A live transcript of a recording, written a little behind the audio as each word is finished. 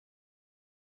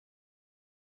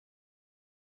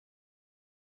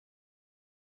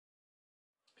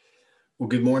Well,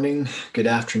 good morning, good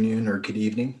afternoon, or good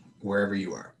evening, wherever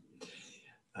you are.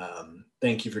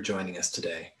 Thank you for joining us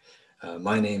today.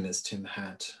 My name is Tim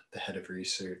Hatt, the head of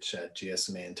research at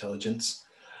GSMA Intelligence,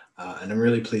 and I'm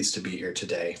really pleased to be here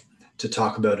today to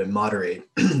talk about and moderate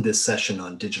this session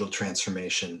on digital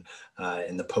transformation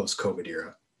in the post-COVID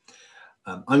era.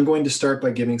 I'm going to start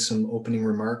by giving some opening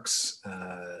remarks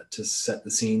to set the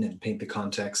scene and paint the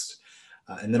context,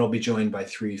 and then I'll be joined by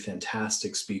three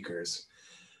fantastic speakers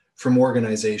from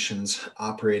organizations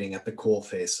operating at the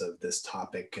coalface of this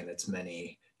topic and its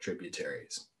many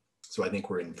tributaries. So I think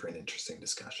we're in for an interesting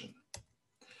discussion.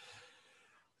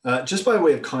 Just by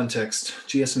way of context,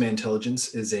 GSMA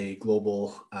Intelligence is a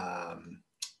global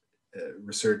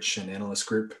research and analyst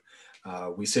group.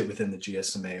 We sit within the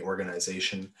GSMA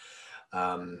organization.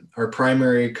 Our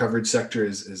primary coverage sector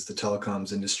is the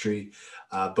telecoms industry,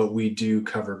 but we do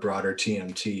cover broader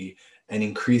TMT and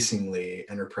increasingly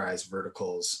enterprise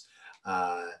verticals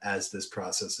as this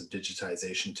process of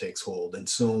digitization takes hold and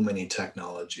so many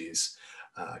technologies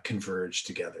converge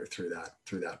together through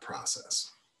that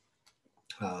process.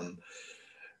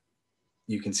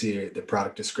 You can see the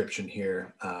product description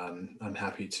here. I'm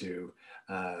happy to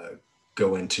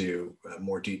go into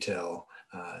more detail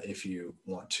if you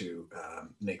want to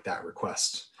make that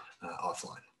request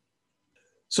offline.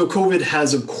 So COVID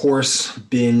has, of course,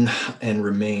 been and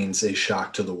remains a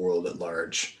shock to the world at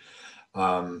large.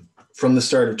 From the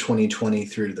start of 2020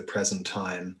 through to the present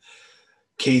time,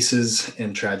 cases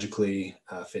and tragically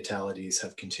fatalities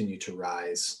have continued to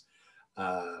rise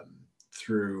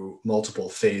through multiple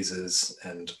phases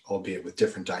and albeit with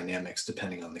different dynamics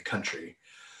depending on the country.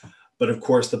 But of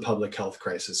course, the public health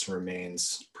crisis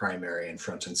remains primary and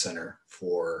front and center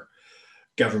for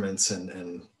governments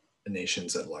and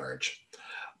nations at large.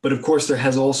 But of course, there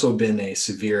has also been a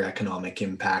severe economic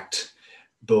impact,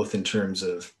 both in terms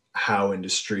of how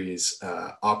industries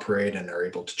operate and are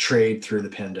able to trade through the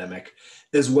pandemic,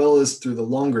 as well as through the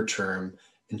longer term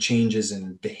and changes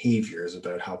in behaviors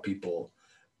about how people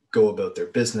go about their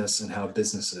business and how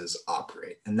businesses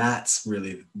operate. And that's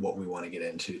really what we want to get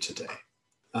into today.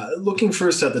 Looking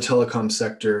first at the telecom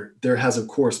sector, there has, of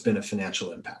course, been a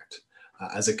financial impact.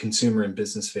 As a consumer and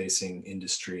business-facing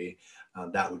industry,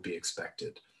 that would be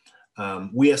expected.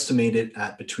 We estimate it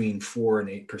at between 4 and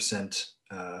 8%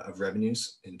 of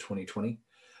revenues in 2020,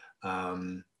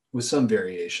 with some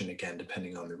variation, again,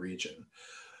 depending on the region.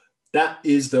 That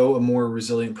is, though, a more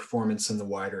resilient performance in the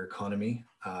wider economy.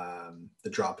 The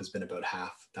drop has been about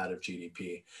half that of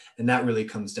GDP. And that really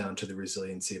comes down to the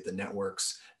resiliency of the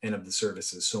networks and of the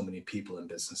services so many people and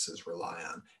businesses rely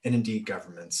on, and indeed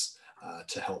governments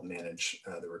to help manage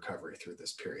the recovery through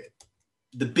this period.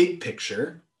 The big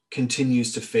picture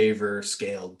continues to favor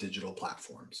scaled digital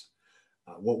platforms.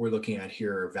 What we're looking at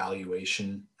here are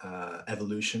valuation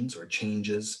evolutions or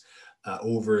changes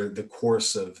over the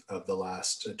course of the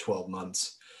last 12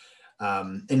 months.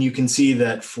 And you can see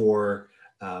that for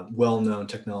well-known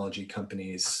technology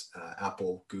companies,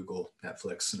 Apple, Google,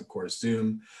 Netflix, and of course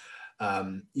Zoom,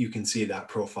 you can see that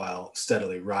profile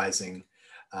steadily rising.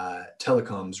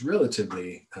 Telecoms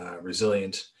relatively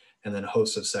resilient, and then a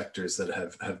host of sectors that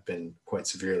have been quite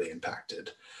severely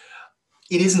impacted.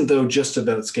 It isn't, though, just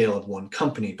about scale of one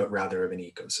company, but rather of an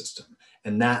ecosystem.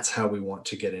 And that's how we want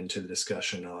to get into the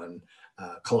discussion on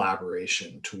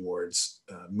collaboration towards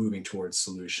moving towards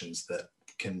solutions that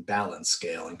can balance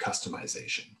scale and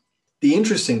customization. The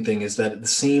interesting thing is that at the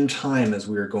same time as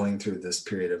we are going through this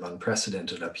period of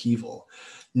unprecedented upheaval,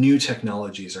 new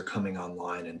technologies are coming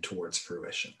online and towards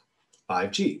fruition.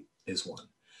 5G is one.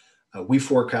 We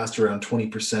forecast around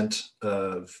 20%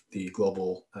 of the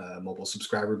global mobile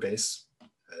subscriber base,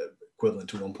 equivalent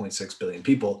to 1.6 billion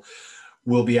people,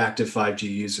 will be active 5G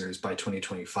users by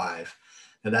 2025.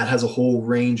 Now that has a whole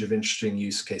range of interesting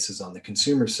use cases on the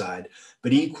consumer side,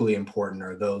 but equally important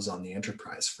are those on the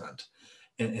enterprise front.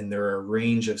 And there are a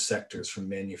range of sectors from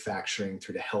manufacturing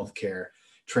through to healthcare,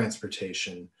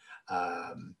 transportation,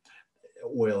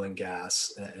 oil and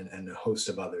gas, and a host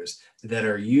of others that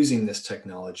are using this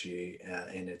technology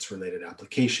and its related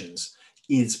applications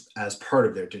as part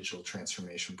of their digital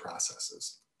transformation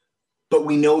processes. But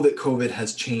we know that COVID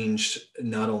has changed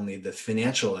not only the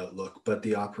financial outlook, but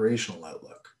the operational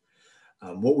outlook.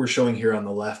 What we're showing here on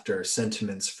the left are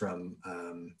sentiments from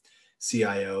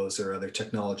CIOs or other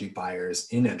technology buyers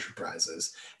in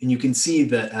enterprises. And you can see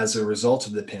that as a result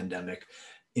of the pandemic,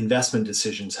 investment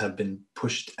decisions have been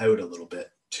pushed out a little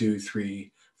bit, 2, 3,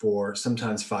 4,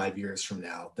 sometimes 5 years from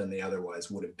now than they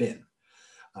otherwise would have been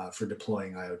for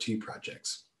deploying IoT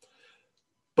projects.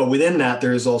 But within that,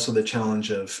 there is also the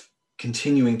challenge of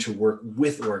continuing to work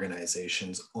with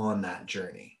organizations on that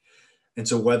journey. And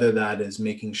so whether that is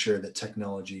making sure that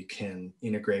technology can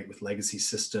integrate with legacy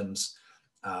systems,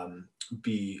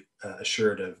 be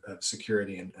assured of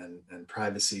security and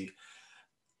privacy,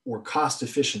 or cost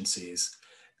efficiencies,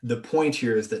 the point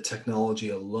here is that technology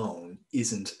alone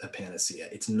isn't a panacea.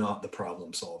 It's not the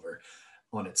problem solver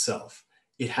on itself.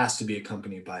 It has to be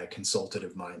accompanied by a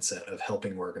consultative mindset of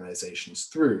helping organizations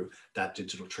through that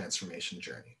digital transformation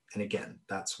journey. And again,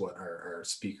 that's what our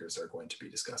speakers are going to be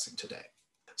discussing today.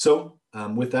 So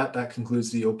with that, that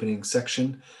concludes the opening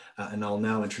section, and I'll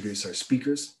now introduce our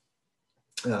speakers.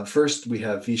 First, we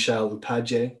have Vishal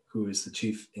Upadhyay, who is the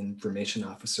Chief Information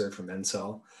Officer from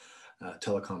Ncell,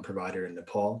 telecom provider in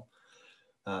Nepal.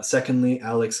 Secondly,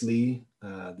 Alex Lee,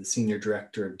 the Senior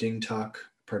Director of DingTalk,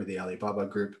 part of the Alibaba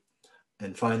Group.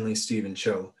 And finally, Stephen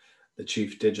Cho, the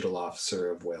Chief Digital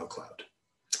Officer of Whale Cloud.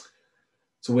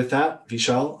 So with that,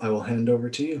 Vishal, I will hand over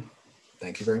to you.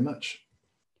 Thank you very much.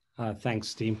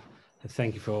 Thanks, team.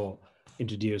 Thank you for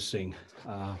introducing.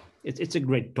 It's a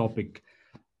great topic,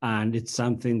 and it's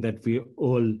something that we're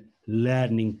all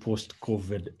learning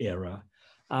post-COVID era.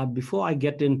 Before I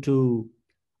get into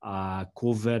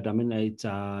COVID,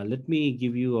 let me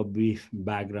give you a brief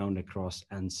background across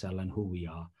Ncell and who we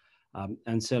are.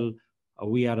 Ncell,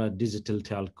 we are a digital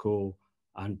telco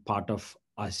and part of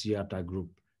Axiata Group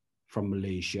from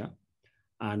Malaysia,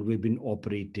 and we've been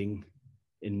operating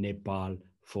in Nepal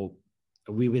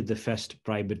we were the first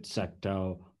private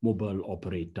sector mobile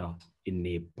operator in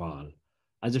Nepal.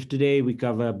 As of today, we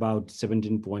cover about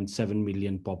 17.7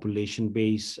 million population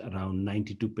base, around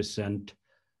 92%.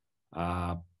 We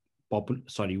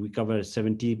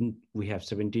have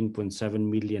 17.7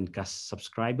 million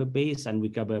subscriber base, and we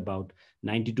cover about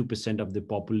 92% of the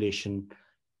population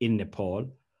in Nepal,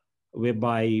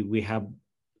 whereby we have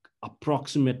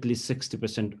approximately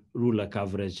 60% rural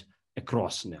coverage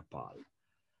across Nepal.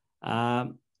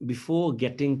 Before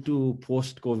getting to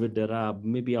post-COVID era,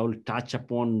 maybe I will touch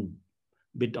upon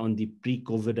a bit on the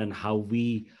pre-COVID and how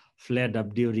we flared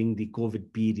up during the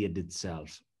COVID period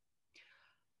itself.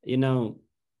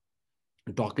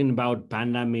 Talking about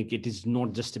pandemic, it is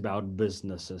not just about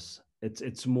businesses.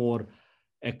 It's more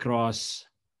across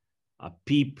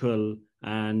people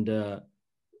and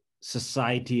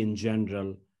society in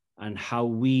general, and how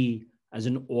we as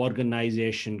an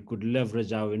organization could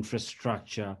leverage our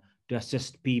infrastructure to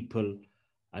assist people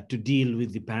to deal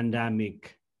with the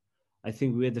pandemic. I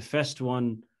think we're the first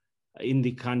one in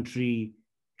the country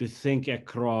to think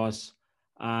across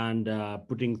and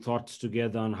putting thoughts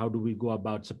together on how do we go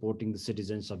about supporting the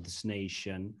citizens of this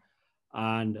nation.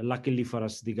 And luckily for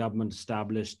us, the government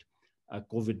established a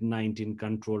COVID-19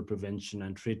 control, prevention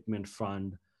and treatment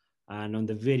fund. And on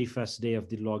the very first day of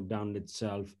the lockdown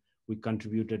itself, we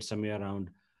contributed somewhere around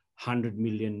 100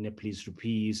 million Nepalese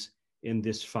rupees in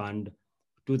this fund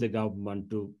to the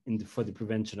government for the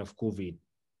prevention of COVID.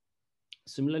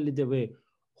 Similarly, there were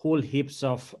whole heaps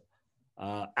of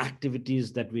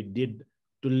activities that we did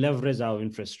to leverage our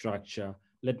infrastructure.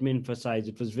 Let me emphasize,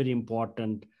 it was very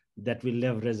important that we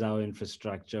leverage our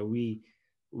infrastructure. We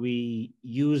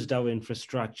used our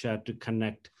infrastructure to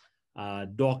connect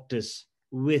doctors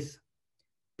with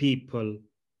people,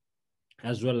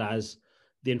 as well as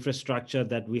the infrastructure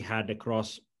that we had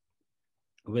across,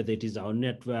 whether it is our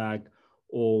network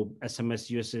or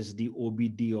SMS, USSD,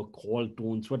 OBD, or call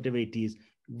tones, whatever it is,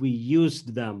 we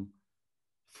used them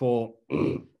for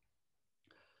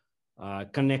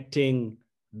connecting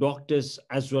doctors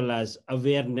as well as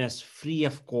awareness free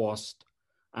of cost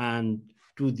and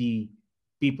to the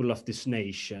people of this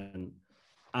nation.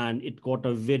 And it got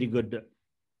a very good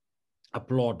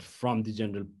applaud from the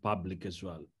general public as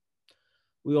well.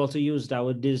 We also used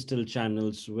our digital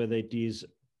channels, whether it is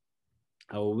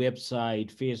our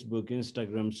website, Facebook,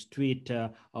 Instagram, Twitter,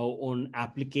 our own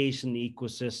application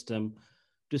ecosystem,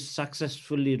 to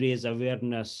successfully raise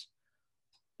awareness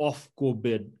of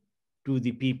COVID to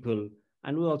the people.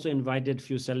 And we also invited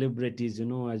few celebrities,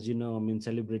 as you know,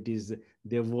 celebrities,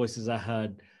 their voices are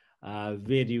heard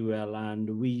very well. And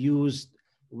we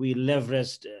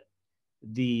leveraged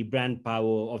the brand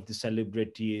power of the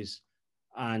celebrities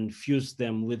and fused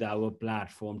them with our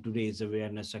platform to raise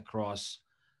awareness across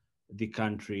the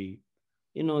country.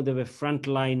 There were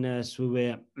frontliners who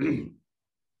were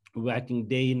working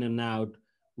day in and out.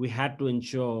 We had to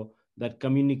ensure that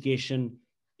communication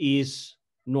is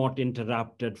not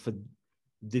interrupted for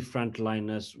the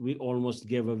frontliners. We almost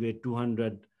gave away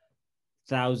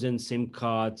 200,000 SIM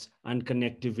cards and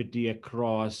connectivity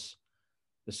across,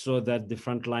 so that the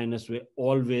frontliners were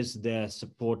always there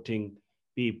supporting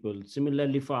people.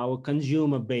 Similarly, for our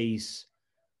consumer base,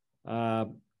 there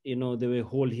were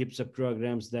whole heaps of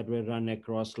programs that were run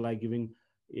across, like giving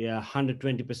yeah,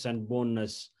 120%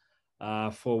 bonus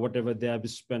for whatever they have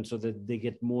spent, so that they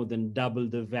get more than double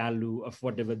the value of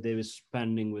whatever they were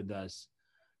spending with us.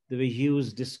 There were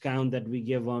huge discount that we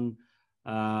give on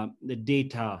the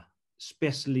data,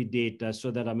 especially data,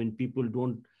 so that, I mean, people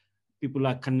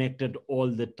are connected all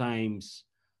the times.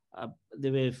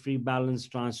 There were free balance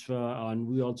transfer, and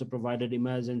we also provided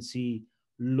emergency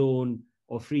loan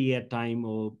or free airtime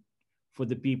or for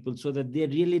the people, so that they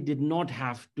really did not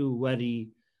have to worry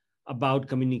about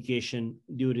communication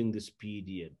during this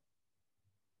period.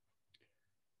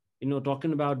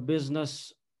 Talking about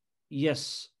business,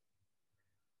 yes,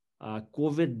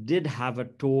 COVID did have a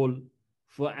toll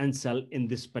for Ansel in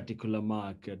this particular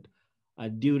market.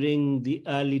 During the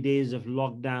early days of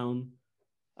lockdown,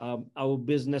 our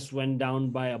business went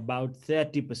down by about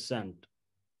 30%.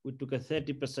 We took a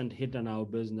 30% hit on our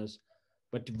business,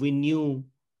 but we knew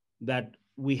that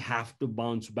we have to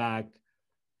bounce back.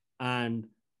 And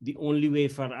the only way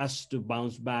for us to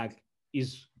bounce back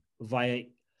is via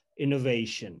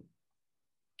innovation.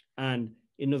 And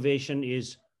innovation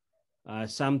is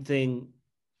something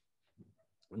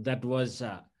that was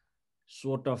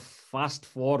sort of fast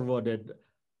forwarded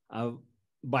uh,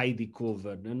 by the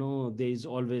COVID. There's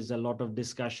always a lot of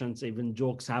discussions, even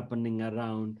jokes happening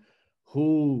around.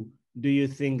 Who do you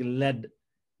think led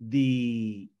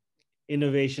the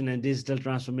innovation and digital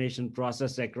transformation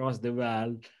process across the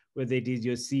world, whether it is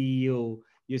your CEO,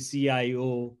 your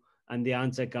CIO, and the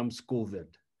answer comes COVID,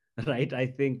 right? I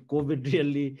think COVID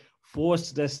really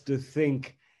forced us to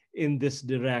think in this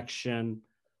direction,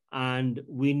 and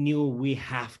we knew we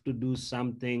have to do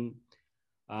something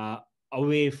uh,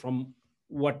 away from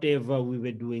whatever we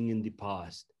were doing in the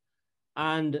past.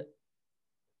 And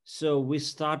so we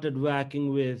started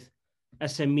working with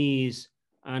SMEs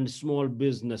and small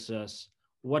businesses.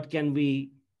 What can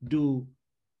we do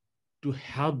to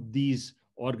help these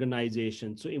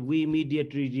organizations? So we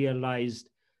immediately realized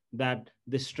that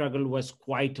the struggle was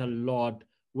quite a lot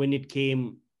when it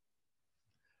came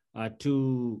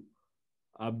to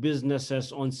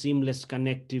businesses on seamless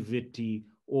connectivity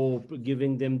or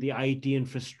giving them the IT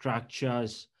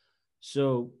infrastructures.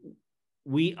 So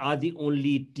we are the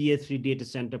only tier 3 data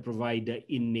center provider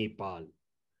in Nepal.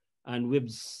 And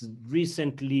we've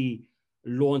recently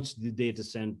launched the data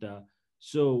center.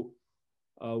 So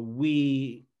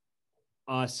we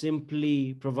are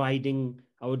simply providing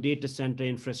our data center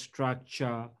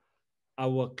infrastructure,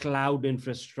 our cloud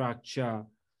infrastructure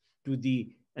to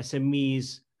the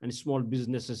SMEs and small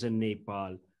businesses in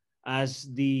Nepal. As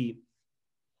the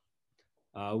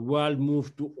world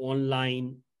moved to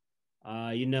online,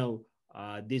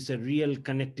 there's a real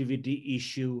connectivity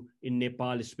issue in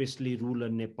Nepal, especially rural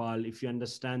Nepal. If you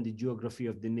understand the geography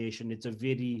of the nation, it's a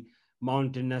very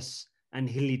mountainous and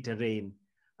hilly terrain,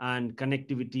 and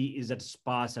connectivity is at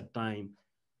sparse at time.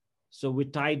 So we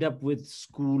tied up with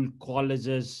school,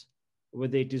 colleges,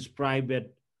 whether it is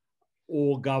private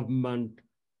or government,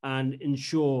 and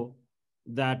ensure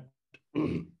that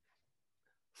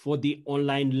for the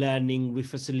online learning, we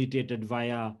facilitated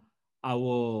via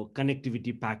our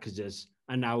connectivity packages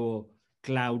and our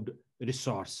cloud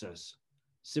resources.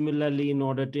 Similarly, in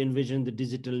order to envision the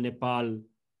digital Nepal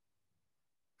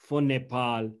for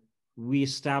Nepal, we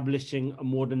establishing a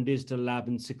modern digital lab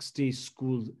in 60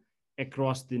 schools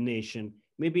across the nation.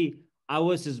 Maybe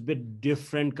ours is a bit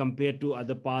different compared to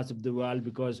other parts of the world,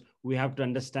 because we have to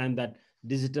understand that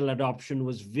digital adoption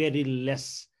was very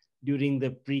less during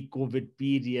the pre-COVID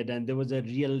period, and there was a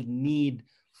real need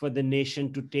for the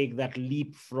nation to take that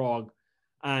leapfrog.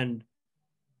 And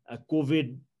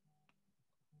COVID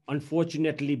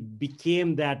unfortunately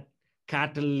became that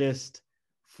catalyst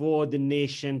for the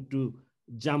nation to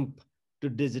jump to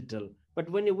digital. But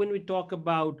when we talk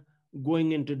about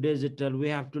going into digital, we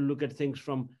have to look at things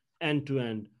from end to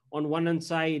end. On one hand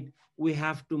side, we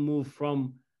have to move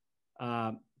from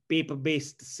uh,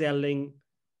 paper-based selling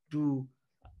to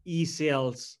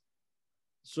e-sales.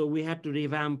 So we had to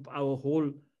revamp our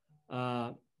whole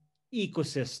uh,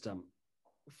 ecosystem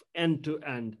end to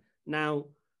end. Now,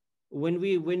 when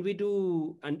we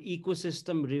do an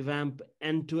ecosystem revamp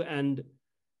end to end,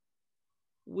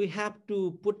 we have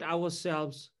to put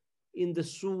ourselves in the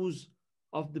shoes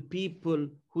of the people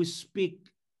who speak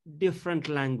different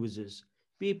languages,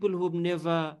 people who've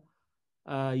never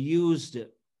used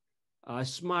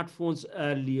smartphones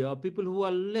earlier, people who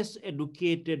are less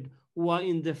educated, who are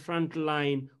in the front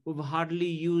line, who've hardly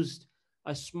used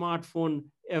a smartphone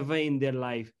ever in their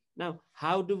life. Now,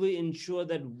 how do we ensure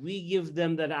that we give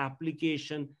them that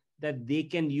application that they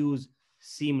can use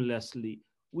seamlessly?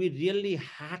 We really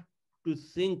had to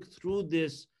think through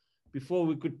this before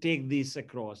we could take this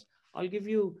across. I'll give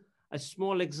you a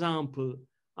small example.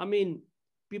 I mean,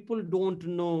 people don't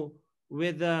know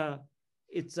whether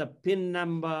it's a PIN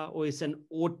number or it's an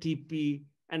OTP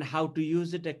and how to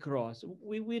use it across.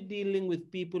 We're dealing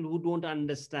with people who don't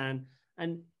understand,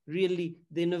 and really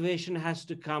the innovation has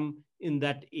to come in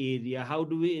that area. How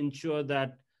do we ensure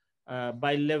that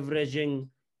by leveraging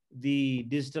the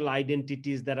digital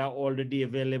identities that are already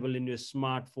available in your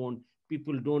smartphone,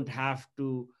 people don't have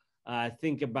to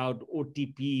think about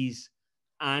OTPs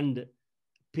and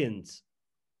pins,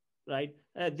 right?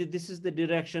 This is the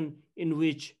direction in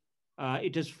which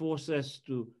it has forced us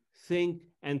to think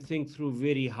and think through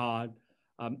very hard.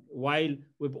 While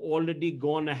we've already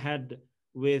gone ahead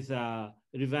with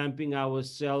revamping our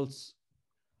sales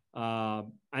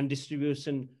and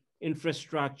distribution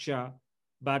infrastructure,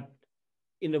 but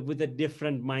with a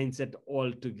different mindset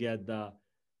altogether.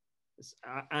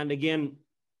 And again,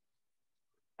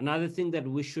 another thing that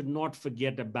we should not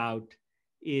forget about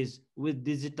is with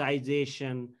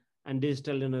digitization and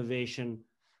digital innovation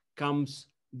comes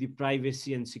the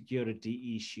privacy and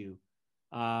security issue.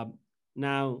 Uh,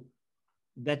 Now,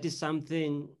 that is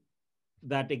something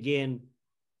that, again,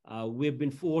 we've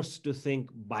been forced to think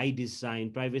by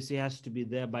design. Privacy has to be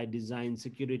there by design,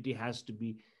 security has to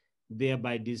be there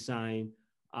by design.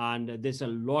 And there's a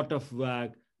lot of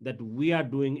work that we are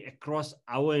doing across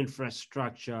our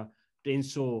infrastructure to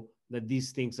ensure that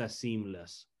these things are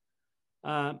seamless.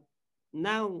 Uh,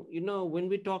 Now, when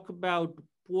we talk about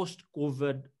post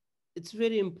COVID, it's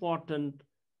very important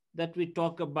that we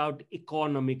talk about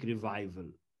economic revival.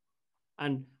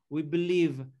 And we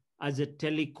believe as a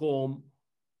telecom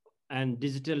and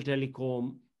digital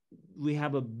telecom, we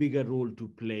have a bigger role to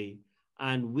play,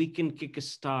 and we can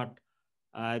kickstart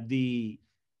the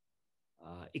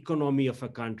economy of a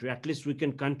country. At least we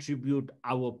can contribute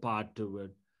our part to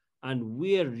it. And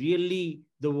we are really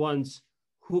the ones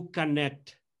who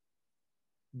connect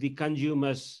the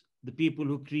consumers, the people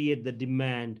who create the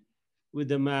demand, with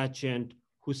the merchant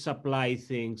who supply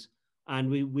things. And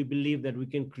we believe that we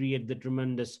can create the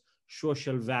tremendous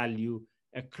social value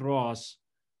across,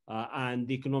 and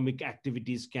the economic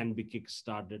activities can be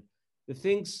kickstarted. The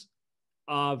things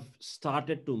have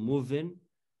started to move in,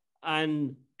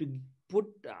 and to put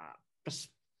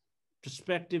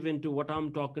perspective into what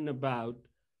I'm talking about,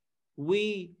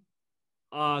 we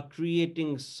are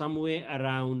creating somewhere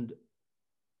around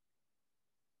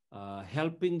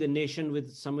helping the nation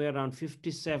with somewhere around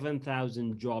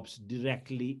 57,000 jobs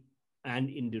directly and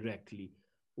indirectly,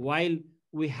 while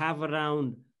we have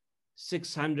around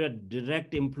 600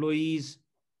 direct employees,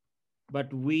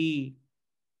 but we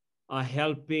are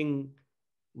helping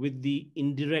with the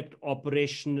indirect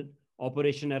operation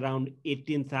around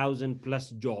 18,000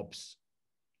 plus jobs.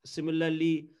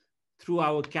 Similarly, through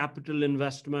our capital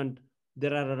investment,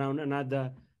 there are around another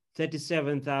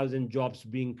 37,000 jobs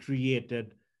being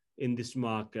created in this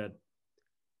market.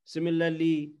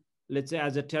 Similarly, let's say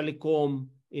as a telecom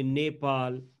in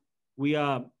Nepal, we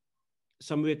are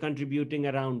somewhere contributing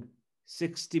around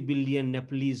 60 billion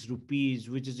Nepalese rupees,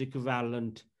 which is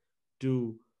equivalent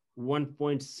to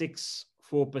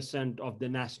 1.64% of the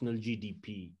national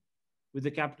GDP, with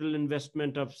a capital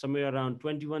investment of somewhere around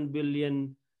 21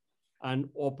 billion and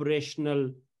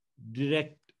operational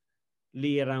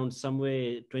directly around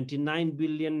somewhere 29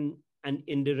 billion and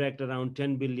indirect around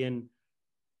 10 billion.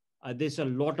 There's a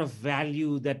lot of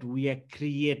value that we are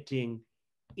creating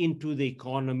into the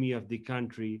economy of the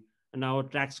country. And our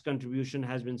tax contribution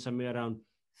has been somewhere around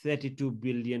 32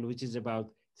 billion, which is about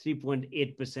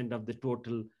 3.8% of the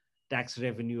total tax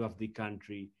revenue of the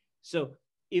country. So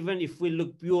even if we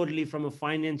look purely from a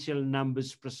financial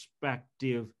numbers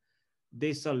perspective,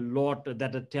 there's a lot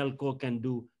that a telco can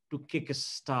do to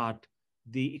kickstart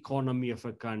the economy of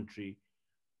a country.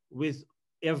 With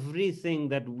everything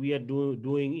that we are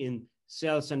doing in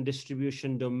sales and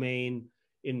distribution domain,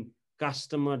 in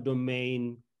customer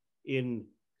domain, in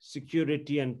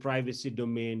security and privacy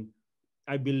domain,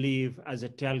 I believe as a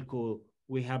telco,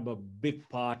 we have a big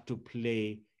part to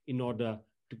play in order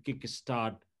to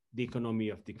kickstart the economy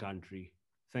of the country.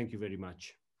 Thank you very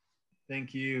much.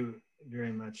 Thank you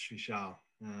very much, Vishal.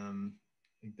 I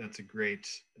think that's a great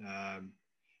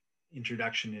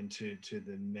introduction into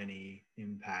the many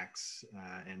impacts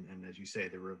and as you say,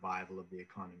 the revival of the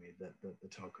economy that the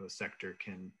telco sector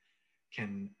can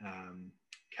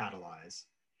catalyze.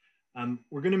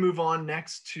 We're going to move on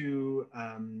next to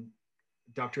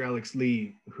Dr. Alex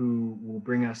Lee, who will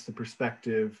bring us the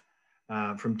perspective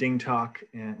from DingTalk,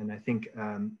 and I think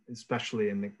especially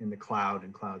in the cloud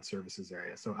and cloud services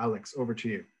area. So Alex, over to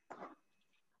you.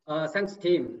 Thanks,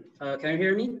 Tim. Can you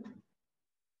hear me?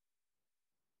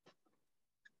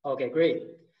 Okay, great.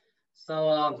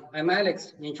 I'm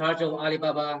Alex, in charge of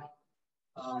Alibaba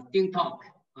DingTalk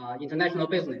international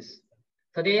business.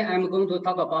 Today, I'm going to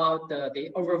talk about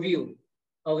the overview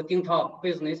of DingTalk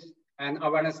business and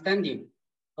our understanding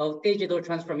of digital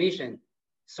transformation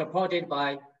supported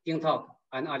by DingTalk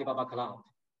and Alibaba Cloud.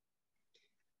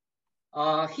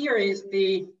 Here is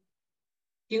the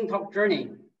DingTalk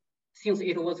journey since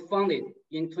it was founded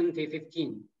in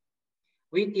 2015.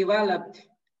 We developed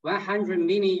 100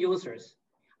 million users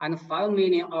and 5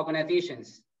 million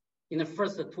organizations in the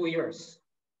first 2 years.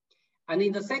 And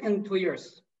in the second 2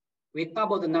 years, we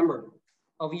doubled the number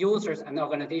of users and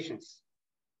organizations.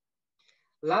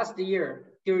 Last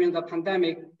year, during the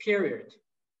pandemic period,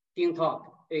 DingTalk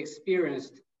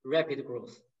experienced rapid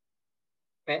growth.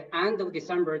 By end of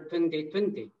December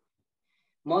 2020,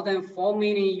 more than 4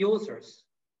 million users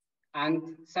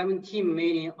and 17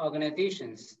 million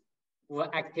organizations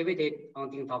were activated on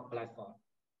DingTalk platform.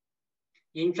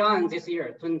 In June this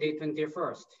year,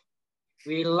 2021,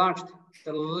 we launched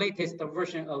the latest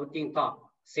version of DingTalk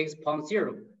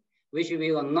 6.0, which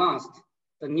we announced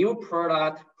the new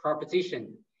product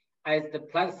proposition as the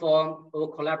platform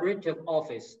of collaborative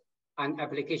office and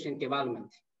application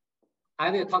development. I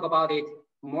will talk about it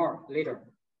more later.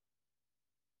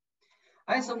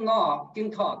 As of now,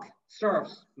 DingTalk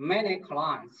serves many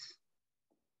clients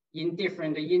in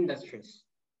different industries,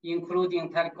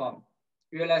 including telecom,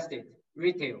 real estate,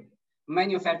 retail,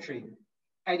 manufacturing,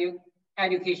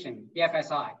 education,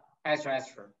 BFSI, etc.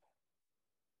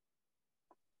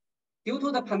 Due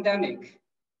to the pandemic,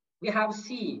 we have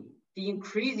seen the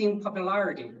increasing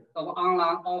popularity of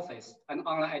online office and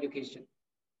online education.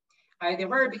 At the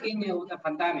very beginning of the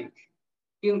pandemic,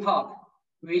 DingTalk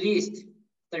released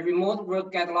the remote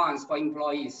work guidelines for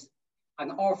employees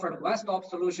and offered one-stop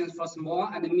solutions for small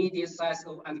and medium-sized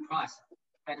enterprise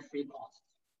at free cost.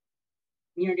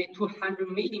 Nearly 200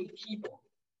 million people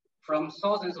from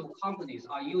thousands of companies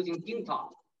are using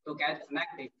DingTalk to get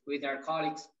connected with their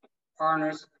colleagues,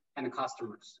 partners, and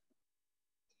customers.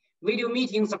 Video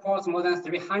meeting supports more than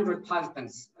 300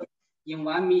 participants in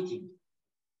one meeting.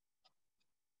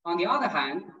 On the other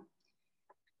hand,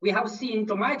 we have seen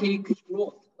dramatic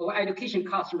growth of education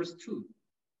customers too.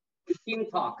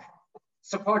 DingTalk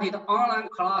supported online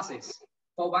classes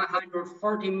for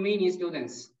 140 million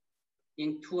students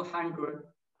in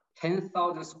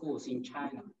 210,000 schools in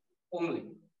China only.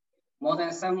 More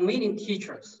than 7 million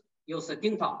teachers used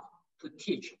DingTalk to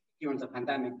teach during the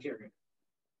pandemic period.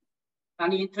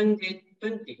 And in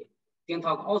 2020,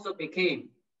 DingTalk also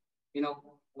became,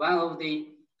 one of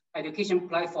the education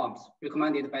platforms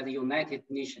recommended by the United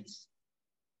Nations.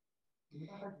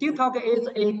 DingTalk is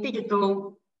a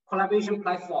digital collaboration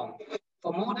platform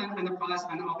for modern enterprise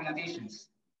and organizations.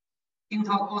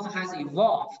 DingTalk also has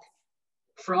evolved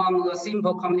from a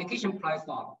simple communication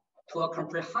platform to a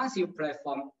comprehensive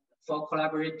platform for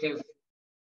collaborative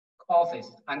office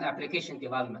and application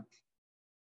development.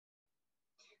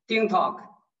 DingTalk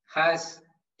has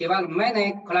developed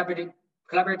many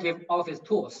collaborative office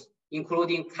tools,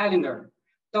 including calendar,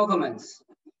 documents,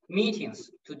 meetings,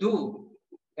 to-do,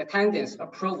 attendance,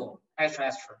 approval,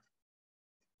 etc.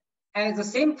 At the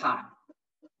same time,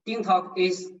 DingTalk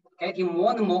is getting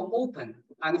more and more open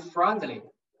and friendly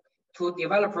to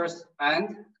developers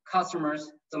and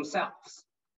customers themselves.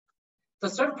 The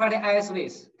third-party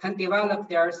ISVs can develop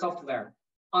their software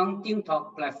on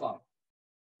DingTalk platform.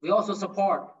 We also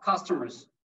support customers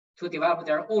to develop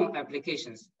their own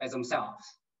applications by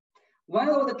themselves. One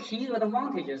of the key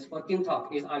advantages for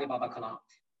DingTalk is Alibaba Cloud,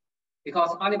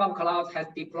 because Alibaba Cloud has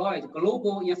deployed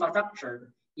global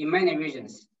infrastructure in many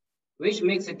regions, which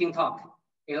makes DingTalk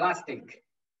elastic,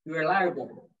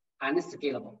 reliable, and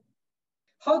scalable.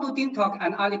 How do DingTalk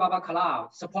and Alibaba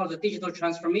Cloud support the digital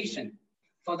transformation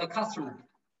for the customer?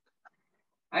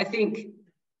 I think,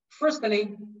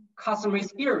 firstly, customer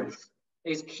experience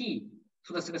is key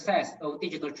to the success of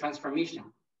digital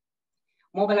transformation.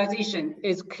 Mobilization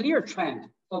is a clear trend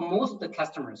for most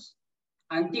customers,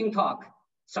 and DingTalk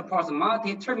supports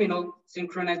multi-terminal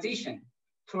synchronization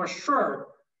to assure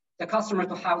the customer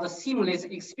to have the seamless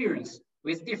experience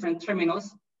with different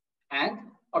terminals and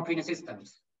operating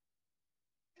systems.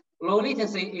 Low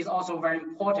latency is also very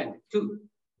important too.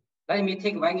 Let me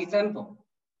take one example.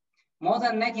 More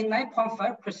than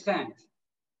 99.5%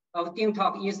 of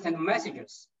DingTalk instant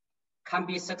messages can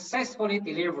be successfully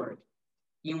delivered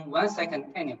in 1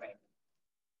 second anyway.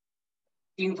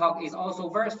 DingTalk is also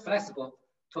very flexible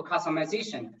to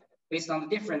customization based on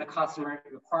different customer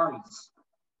requirements.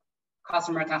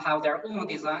 Customer can have their own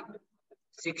design,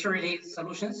 security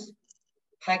solutions,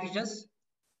 packages,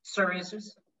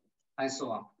 services, and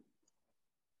so on.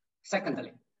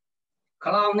 Secondly,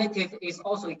 Cloud native is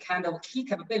also a kind of key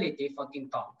capability for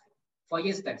DingTalk. For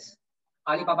instance,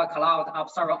 Alibaba Cloud App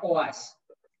Server OS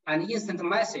and instant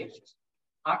message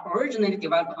are originally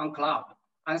developed on cloud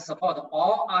and support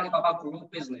all Alibaba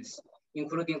Group business,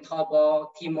 including Taobao,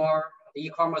 Tmall, the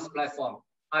e-commerce platform,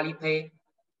 Alipay,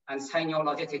 and Cainiao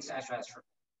Logistics, etc.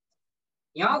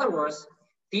 In other words,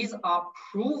 these are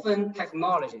proven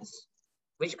technologies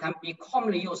which can be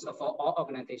commonly used for all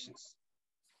organizations.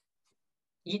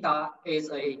 EDA is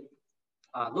a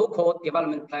local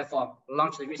development platform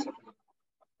launched recently.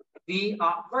 We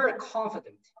are very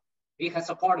confident we can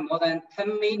support more than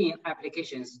 10 million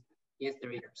applications in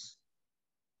 3 years.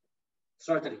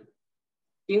 Thirdly,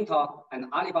 DingTalk and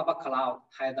Alibaba Cloud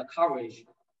have the coverage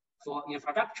for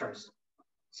infrastructures,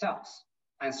 sales,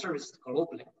 and services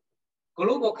globally.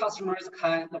 Global customers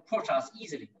can approach us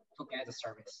easily to get the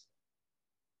service.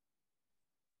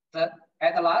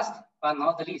 At last, but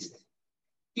not the least,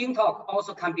 DingTalk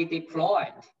also can be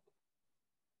deployed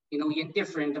in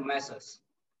different methods.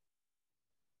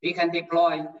 We can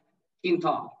deploy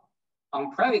DingTalk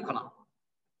on private cloud,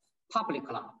 public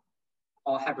cloud,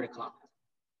 or hybrid cloud.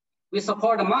 We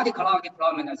support the multi-cloud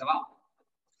deployment as well.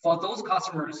 For those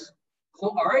customers who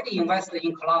already invested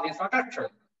in cloud infrastructure,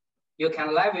 you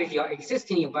can leverage your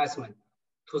existing investment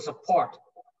to support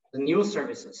the new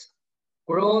services,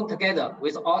 grow together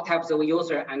with all types of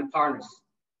users and partners.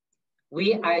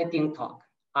 We at DingTalk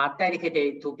are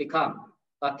dedicated to become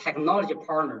a technology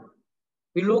partner.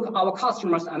 We look at our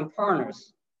customers and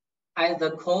partners as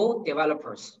the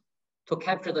co-developers to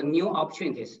capture the new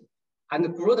opportunities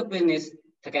and grow the business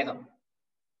together.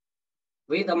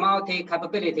 With the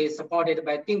multi-capabilities supported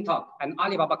by DingTalk and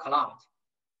Alibaba Cloud,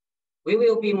 we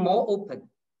will be more open,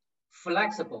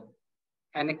 flexible,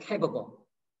 and capable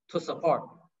to support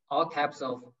all types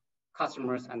of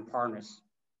customers and partners.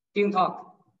 DingTalk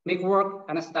make work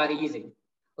and study easy,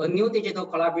 a new digital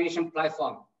collaboration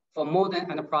platform for modern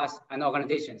enterprise and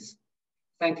organizations.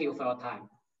 Thank you for your time.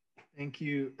 Thank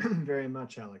you very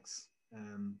much, Alex.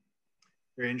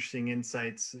 Very interesting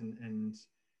insights, and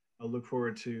I'll look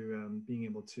forward to being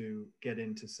able to get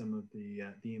into some of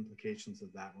the implications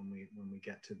of that when we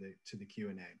get to the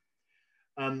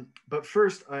Q&A. But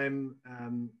first, I'm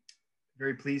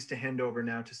very pleased to hand over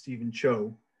now to Stephen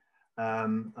Cho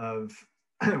of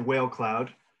Whale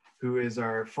Cloud, who is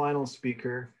our final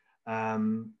speaker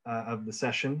of the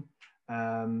session.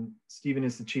 Stephen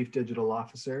is the Chief Digital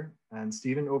Officer, and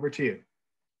Stephen, over to you.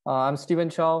 I'm Stephen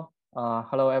Cho.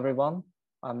 Hello, everyone.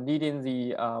 I'm leading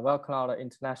the Whale Cloud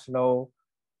International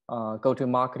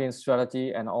go-to-marketing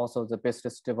strategy and also the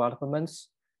business developments.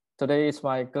 Today, it's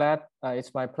my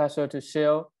pleasure to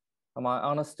share my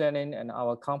understanding and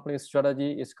our company's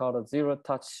strategy is called Zero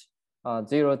Touch,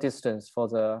 Zero Distance for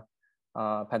the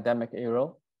pandemic era.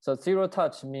 So zero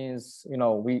touch means,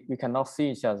 we cannot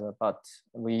see each other, but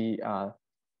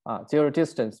zero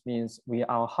distance means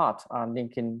our hearts are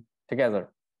linking together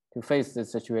to face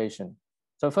this situation.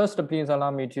 So first, please allow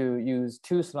me to use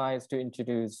 2 slides to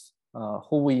introduce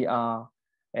who we are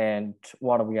and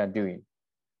what we are doing.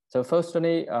 So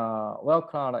firstly, Whale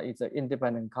Cloud is an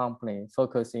independent company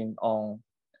focusing on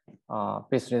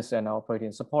business and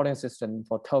operating supporting system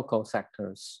for telco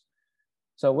sectors.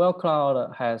 So Whale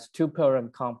Cloud has 2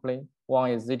 parent companies. One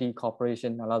is ZTE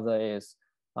Corporation, another is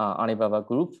Alibaba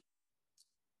Group.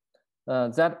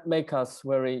 That make us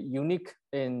very unique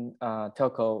in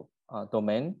telco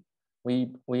domain.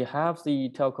 We have the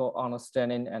telco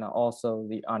understanding and also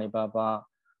the Alibaba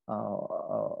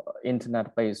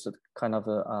internet-based kind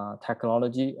of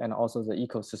technology and also the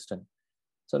ecosystem.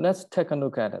 So let's take a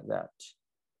look at that.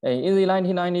 In the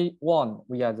 1991,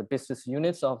 we are the business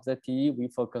units of ZTE. We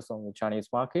focus on the Chinese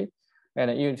market. And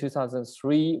in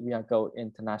 2003, we are go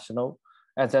international.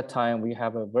 At that time, we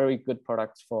have a very good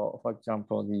product for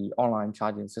example, the online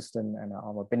charging system and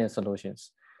our business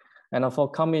solutions. And for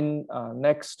coming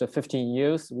next 15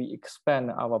 years, we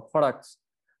expand our products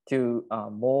to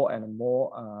more and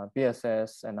more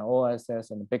BSS and OSS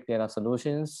and big data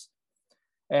solutions.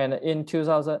 And in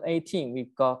 2018, we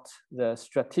got the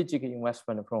strategic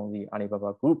investment from the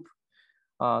Alibaba Group,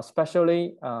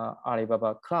 especially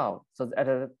Alibaba Cloud. So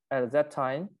at that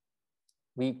time,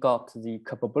 we got the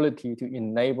capability to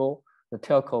enable the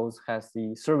telcos has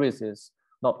the services,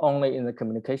 not only in the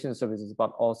communication services,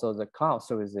 but also the cloud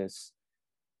services.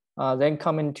 Then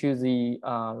coming to the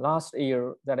last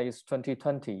year, that is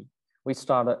 2020, we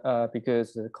started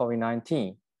because the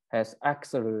COVID-19 has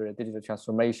accelerated digital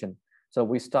transformation. So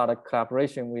we started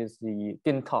collaboration with the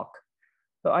DingTalk.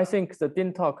 So I think the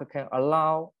DingTalk can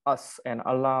allow us and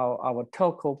allow our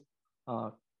telco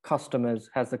customers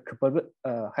has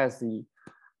the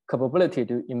capability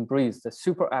to embrace the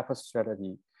super app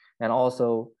strategy and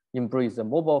also embrace the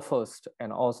mobile first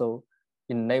and also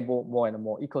enable more and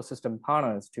more ecosystem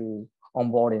partners to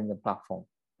onboard in the platform.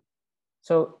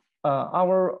 So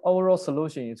our overall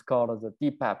solution is called the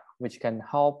Deep App, which can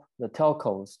help the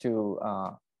telcos to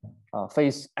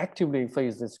actively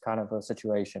face this kind of a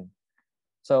situation.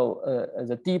 So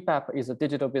the Deep App is a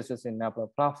digital business enabler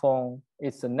platform.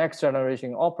 It's the next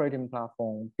generation operating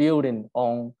platform building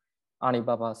on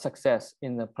Alibaba's success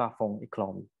in the platform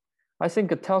economy. I think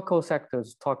the telco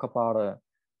sectors talk about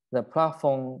the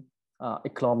platform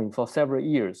economy for several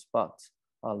years, but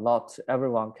not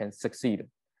everyone can succeed.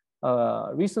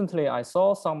 Recently, I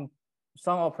saw some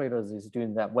operators is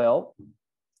doing that well.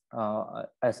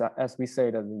 As we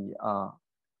say that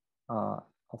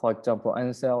for example,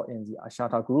 Ansel in the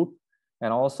Ashata group,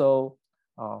 and also,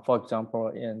 for example,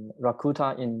 in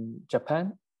Rakuten in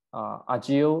Japan,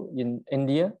 Agio in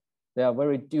India, they are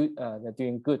they're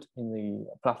doing good in the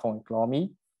platform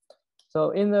economy.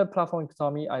 So in the platform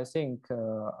economy, I think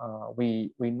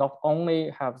we not only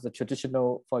have the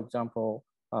traditional, for example,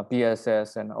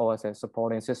 BSS and OSS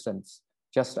supporting systems,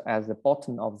 just as the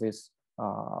bottom of this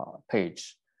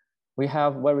page. We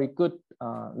have very good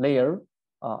layer.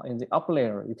 In the upper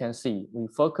layer, you can see we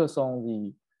focus on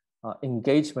the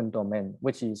engagement domain,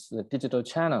 which is the digital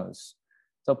channels.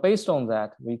 So based on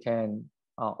that, we can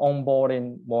onboard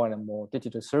in more and more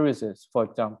digital services. For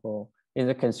example, in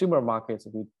the consumer markets,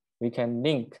 we can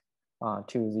link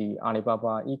to the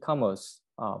Alibaba e-commerce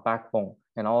backbone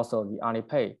and also the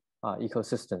Alipay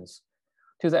ecosystems.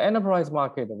 To the enterprise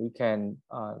market, we can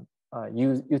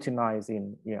utilize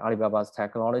in Alibaba's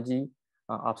technology,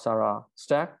 Apsara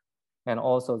stack, and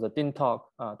also the DinTalk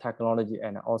technology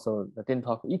and also the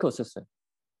DinTalk ecosystem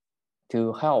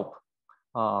to help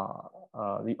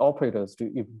the operators to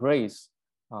embrace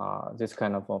this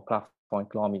kind of platform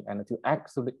economy and to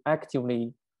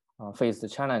actively face the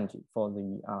challenge for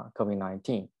the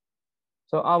COVID-19.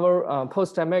 So our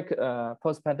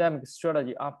post-pandemic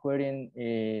strategy upgrading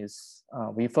is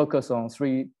we focus on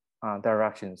three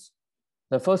directions.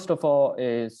 The first of all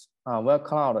is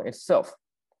cloud itself.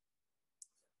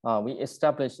 We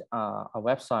established a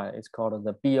website. It's called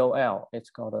the BOL.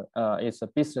 It's a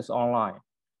business online.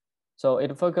 So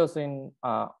it focuses in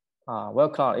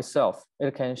cloud itself.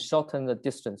 It can shorten the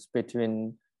distance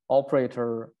between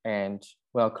operator and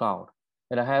cloud.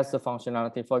 It has the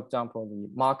functionality, for example, the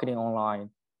marketing online,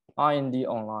 R&D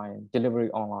online, delivery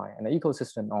online, and the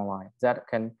ecosystem online that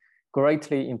can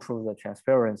greatly improve the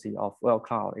transparency of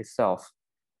cloud itself.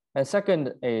 And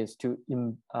second is to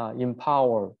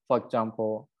empower, for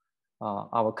example,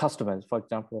 our customers, for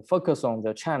example, focus on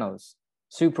the channels,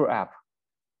 super app,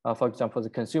 for example, the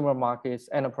consumer markets,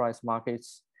 enterprise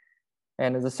markets.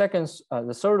 And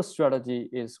the third strategy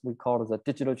is we call it the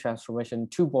digital transformation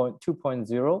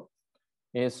 2.0.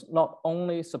 Is not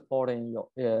only supporting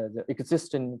the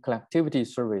existing connectivity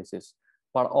services,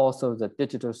 but also the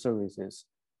digital services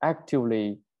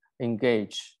actively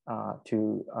engage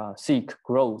to seek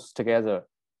growth together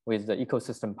with the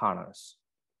ecosystem partners.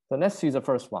 So let's see the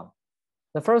first one.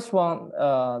 The first one,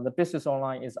 the business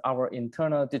online, is our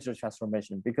internal digital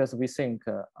transformation, because we think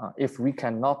if we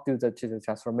cannot do the digital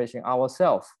transformation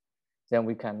ourselves, then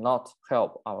we cannot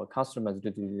help our customers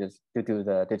to do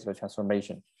the digital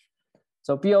transformation.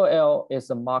 So BOL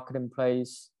is a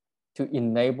marketplace to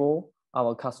enable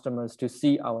our customers to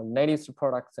see our latest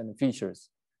products and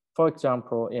features. For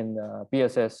example, in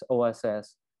BSS,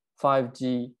 OSS,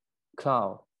 5G,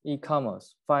 cloud,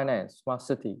 e-commerce, finance, smart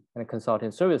city, and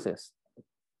consulting services.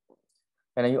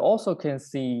 And you also can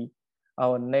see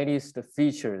our latest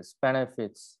features,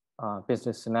 benefits,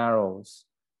 business scenarios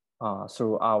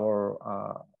through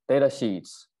our data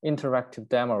sheets, interactive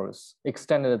demos,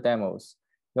 extended demos.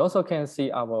 You also can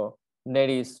see our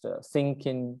latest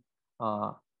thinking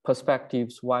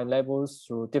perspectives, white labels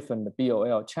through different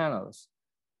BOL channels.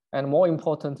 And more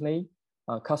importantly,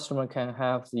 a customer can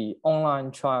have the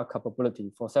online trial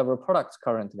capability for several products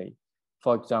currently.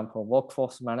 For example,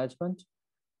 workforce management,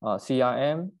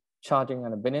 CRM, charging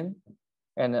and billing.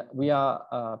 And we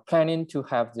are planning to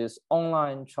have this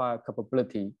online trial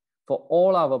capability for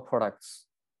all our products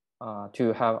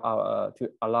to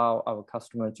allow our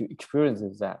customers to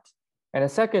experience that. And the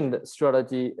second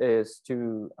strategy is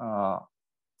to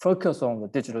focus on the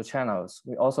digital channels.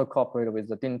 We also cooperate with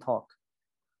the DinTalk.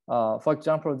 For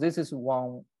example, this is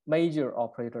one major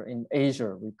operator in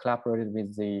Asia. We collaborated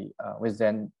with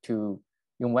them to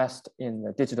invest in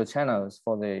the digital channels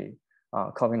for the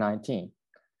COVID-19.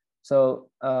 So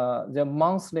the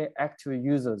monthly active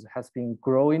users has been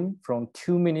growing from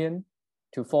 2 million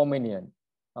to 4 million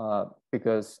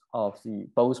because of the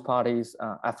both parties'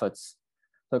 efforts.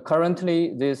 So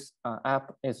currently, this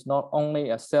app is not only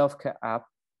a self-care app,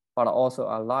 but also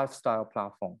a lifestyle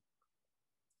platform.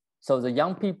 So the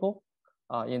young people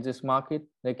in this market,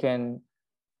 they can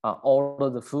order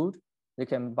the food, they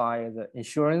can buy the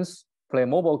insurance, play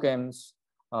mobile games,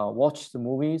 watch the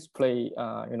movies, play,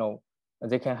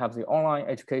 they can have the online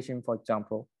education, for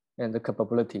example, and the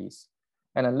capabilities.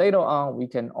 And then later on, we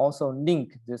can also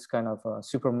link this kind of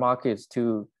supermarkets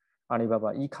to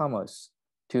Alibaba e-commerce,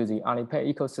 to the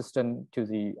Alipay ecosystem, to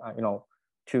the,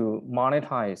 to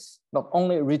monetize, not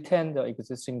only retain the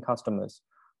existing customers,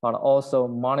 but also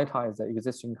monetize the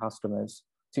existing customers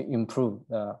to improve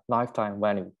the lifetime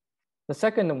value. The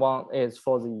second one is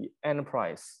for the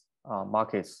enterprise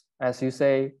markets. As you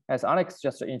say, as Alex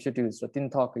just introduced, the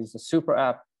DingTalk is a super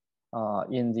app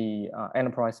in the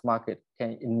enterprise market,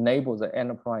 can enable the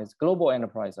enterprise, global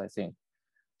enterprise, I think,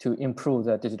 to improve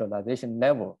the digitalization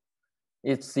level.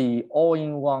 It's the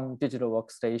all-in-one digital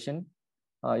workstation.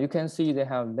 You can see they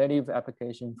have native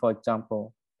application, for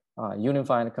example,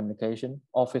 unified communication,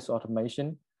 office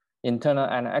automation, internal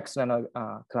and external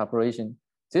collaboration.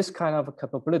 This kind of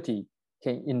capability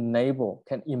can enable,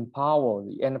 can empower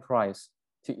the enterprise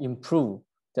to improve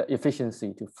the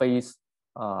efficiency to face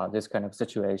this kind of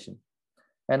situation.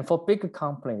 And for big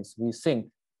companies, we think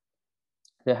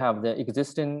they have the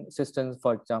existing systems,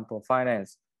 for example,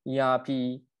 finance,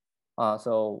 ERP.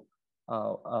 So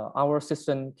our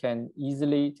system can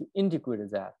easily to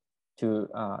integrate that to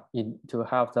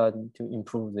have them to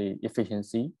improve the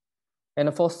efficiency.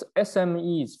 And for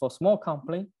SMEs, for small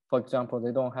company, for example,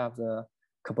 they don't have the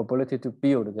capability to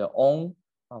build their own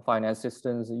finance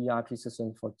systems, ERP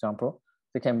systems, for example.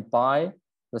 They can buy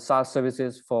the SaaS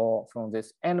services from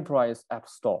this enterprise app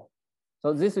store.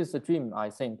 So this is the dream, I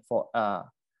think, for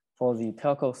the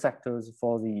telco sectors,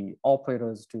 for the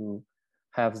operators to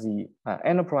have the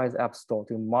enterprise app store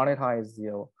to monetize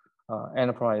their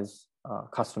enterprise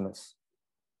customers.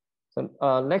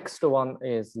 So next one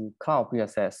is the cloud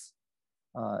BSS,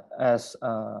 as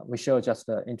Michelle just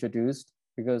introduced,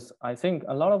 because I think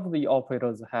a lot of the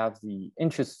operators have the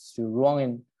interest to run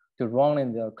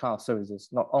in their cloud services,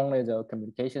 not only the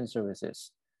communication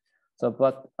services. So,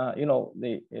 but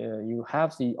you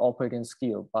have the operating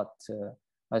skill, but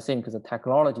I think the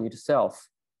technology itself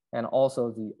and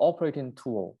also the operating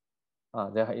tool,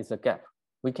 there is a gap.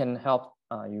 We can help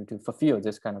you to fulfill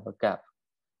this kind of a gap.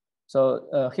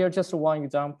 So here just one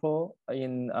example.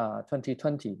 In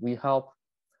 2020, we helped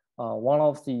one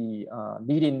of the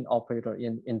leading operator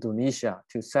in Indonesia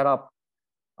to set up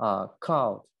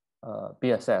cloud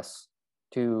BSS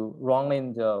to run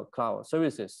in the cloud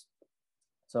services.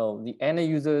 So the end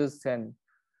users can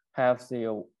have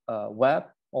the web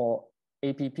or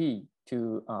app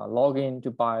to log in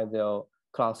to buy the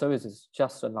cloud services,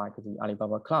 just like the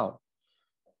Alibaba Cloud.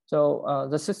 So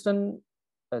the system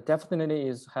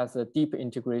definitely has a deep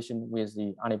integration with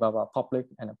the Alibaba public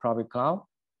and private cloud.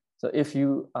 So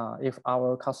if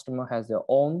our customer has their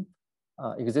own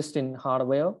existing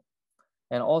hardware,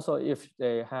 and also if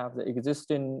they have the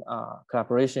existing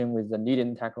collaboration with the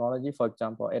leading technology, for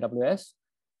example, AWS,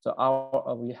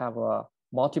 so we have a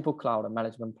multiple cloud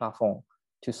management platform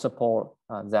to support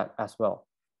that as well.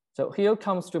 So here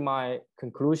comes to my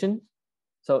conclusion.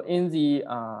 So in the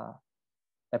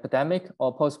epidemic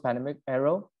or post-pandemic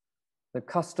era, the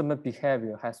customer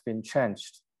behavior has been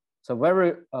changed. So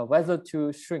whether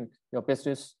to shrink your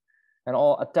business and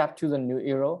or adapt to the new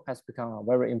era has become a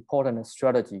very important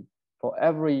strategy for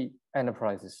every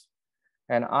enterprises.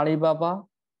 And Alibaba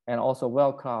and also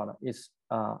Well Cloud is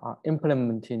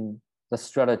implementing the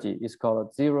strategy. It's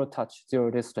called zero touch, zero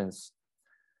distance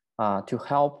to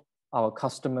help our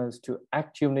customers to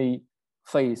actively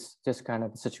face this kind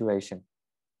of situation.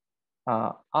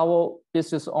 Our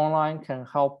business online can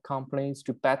help companies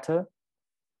to better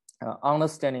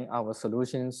understanding our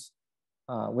solutions,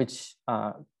 which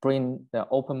bring the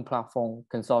open platform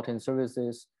consulting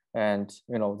services and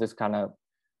this kind of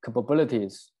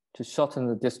capabilities to shorten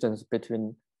the distance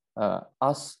between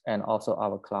us and also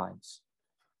our clients.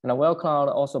 And Well Cloud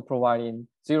also providing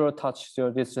zero touch,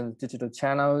 zero distance digital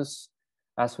channels,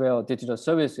 as well as digital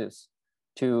services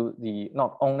to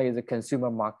not only the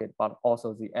consumer market, but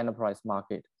also the enterprise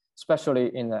market. Especially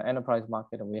in the enterprise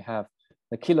market, we have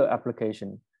the killer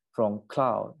application from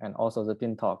cloud and also the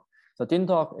DingTalk. So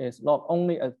DingTalk is not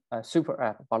only a super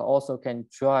app, but also can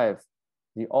drive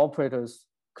the operators'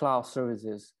 cloud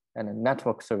services and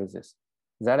network services.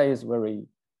 That is very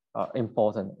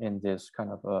important in this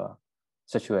kind of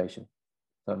situation.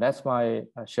 So that's my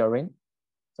sharing.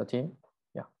 So team,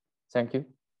 yeah, thank you.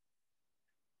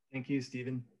 Thank you,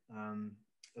 Stephen.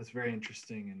 that's very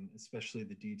interesting, and especially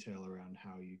the detail around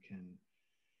how you can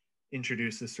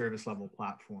introduce the service level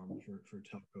platform for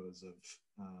telcos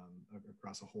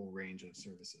across a whole range of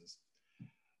services.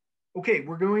 Okay,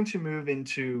 we're going to move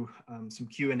into some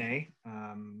Q&A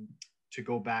to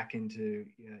go back into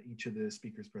each of the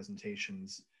speakers'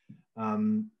 presentations.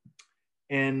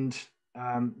 Vishal,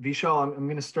 I'm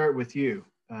going to start with you,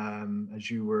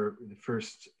 as you were the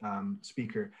first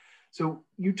speaker. So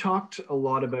you talked a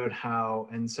lot about how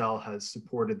Ncell has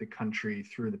supported the country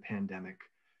through the pandemic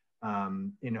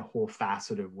in a whole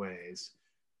facet of ways.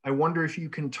 I wonder if you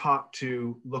can talk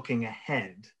to, looking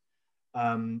ahead,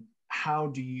 how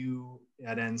do you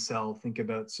at Ncell think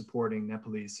about supporting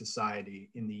Nepalese society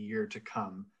in the year to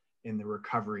come in the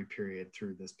recovery period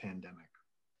through this pandemic?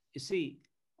 You see,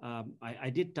 I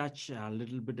did touch a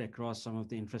little bit across some of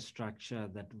the infrastructure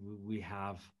that we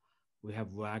have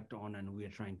worked on and we are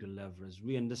trying to leverage.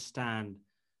 We understand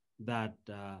that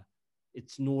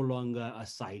it's no longer a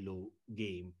silo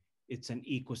game. It's an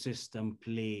ecosystem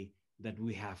play that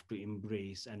we have to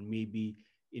embrace. And maybe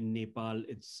in Nepal,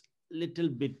 it's a little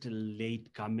bit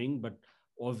late coming, but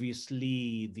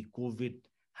obviously the COVID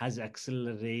has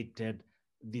accelerated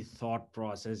the thought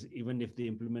process, even if the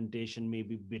implementation may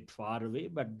be a bit far away,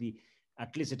 but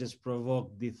at least it has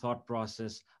provoked the thought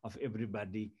process of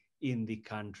everybody in the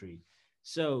country.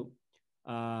 So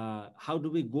how do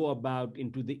we go about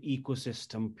into the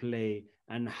ecosystem play,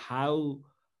 and how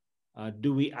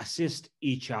do we assist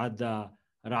each other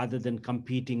rather than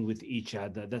competing with each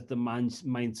other? That's the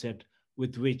mindset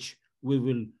with which we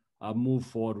will move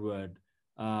forward.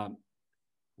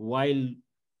 While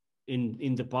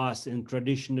in the past, and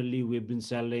traditionally, we've been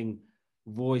selling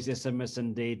voice, SMS,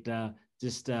 and data.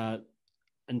 Just in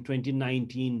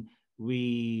 2019,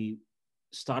 we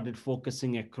started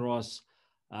focusing across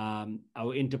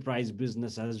our enterprise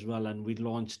business as well, and we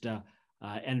launched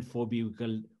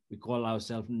N4B. We call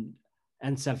ourselves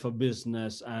Ncell for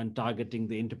Business, and targeting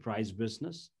the enterprise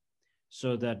business,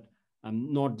 so that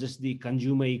not just the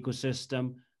consumer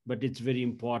ecosystem, but it's very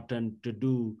important to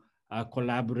do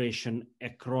collaboration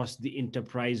across the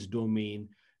enterprise domain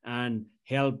and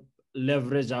help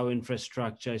leverage our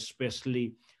infrastructure,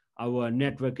 especially our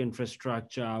network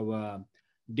infrastructure, our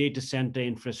data center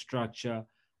infrastructure,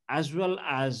 as well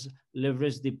as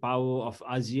leverage the power of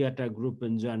Axiata Group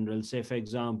in general. Say, for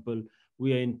example,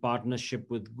 we are in partnership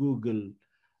with Google,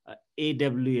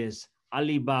 AWS,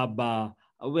 Alibaba,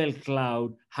 Well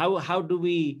Cloud. How do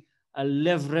we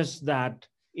leverage that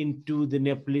into the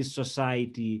Nepalese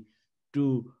society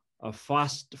to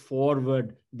fast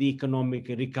forward the economic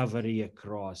recovery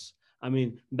across? I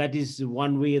mean, that is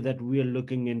one way that we are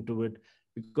looking into it,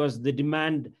 because the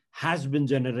demand has been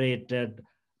generated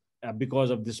because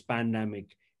of this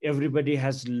pandemic. Everybody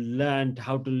has learned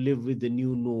how to live with the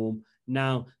new norm.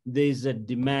 Now there's a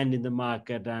demand in the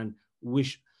market, and we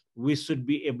should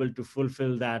be able to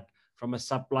fulfill that from a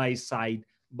supply side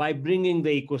by bringing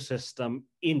the ecosystem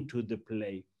into the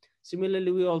play.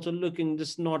 Similarly, we're also looking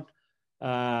just not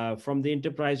from the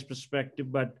enterprise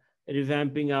perspective, but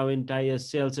revamping our entire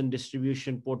sales and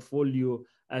distribution portfolio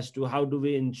as to how do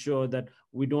we ensure that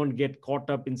we don't get caught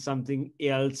up in something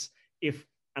else if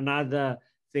another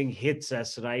thing hits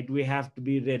us, right? We have to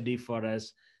be ready for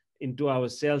us into our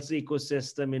sales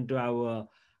ecosystem, into our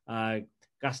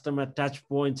customer touch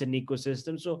points and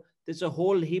ecosystem. So there's a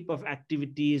whole heap of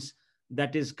activities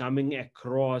that is coming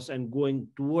across and going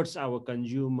towards our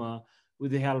consumer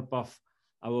with the help of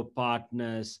our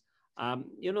partners.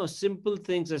 Simple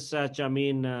things as such. I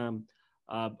mean,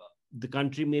 the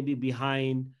country may be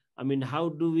behind. I mean, how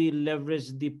do we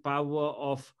leverage the power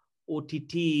of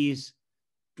OTTs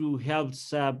to help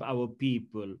serve our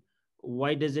people?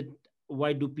 Why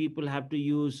do people have to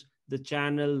use the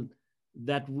channel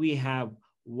that we have?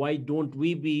 Why don't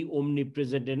we be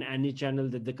omnipresent in any channel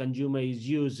that the consumer is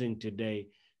using today?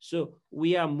 So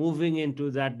we are moving into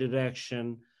that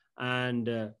direction,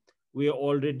 and we are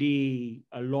already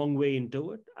a long way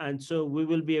into it. And so we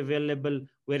will be available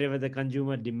wherever the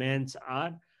consumer demands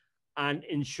are, and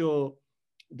ensure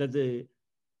that the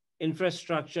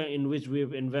infrastructure in which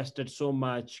we've invested so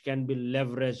much can be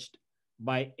leveraged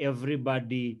by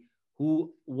everybody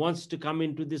who wants to come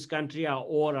into this country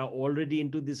or are already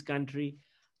into this country,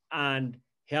 and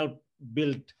help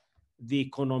build the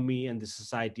economy and the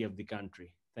society of the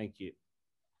country. Thank you.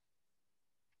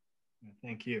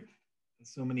 Thank you.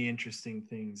 So many interesting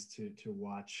things to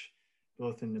watch,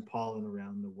 both in Nepal and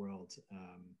around the world.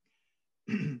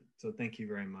 So thank you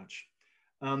very much.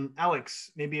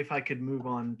 Alex, maybe if I could move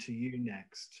on to you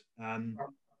next.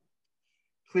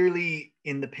 clearly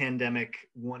in the pandemic,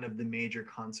 one of the major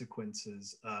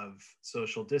consequences of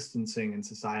social distancing and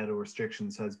societal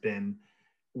restrictions has been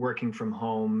working from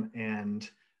home and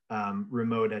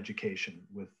remote education,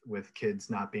 with kids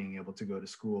not being able to go to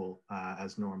school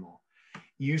as normal.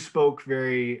 You spoke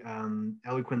very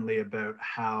eloquently about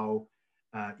how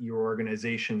your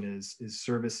organization is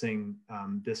servicing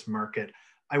this market.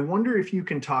 I wonder if you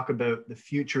can talk about the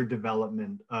future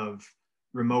development of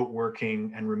remote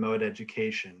working and remote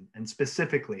education, and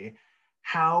specifically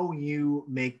how you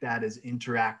make that as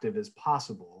interactive as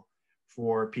possible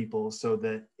for people so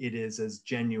that it is as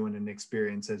genuine an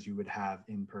experience as you would have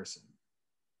in person.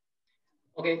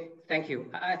 Okay, thank you.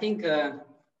 I think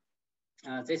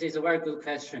this is a very good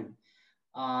question.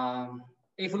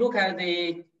 If you look at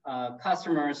the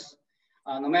customers,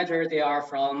 no matter they are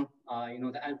from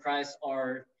the enterprise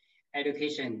or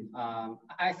education,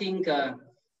 I think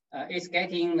it's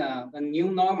getting a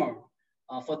new normal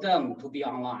for them to be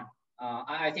online.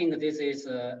 I think this is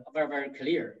a very, very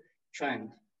clear trend.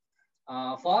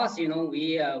 For us, we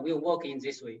will work in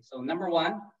this way. So number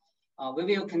one, we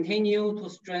will continue to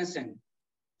strengthen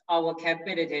our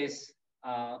capabilities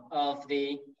of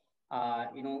the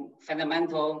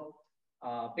fundamental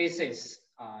basis,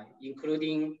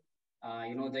 including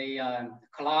the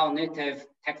cloud native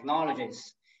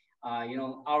technologies,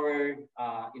 our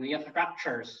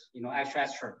infrastructures,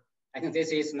 etc. I think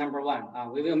this is number one.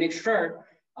 We will make sure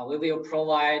we will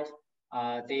provide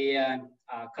the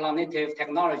cloud native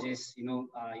technologies.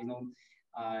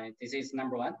 This is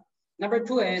number one. Number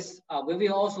two is we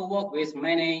will also work with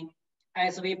many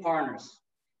SV partners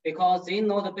because they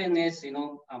know the business,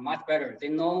 much better. They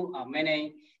know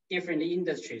many different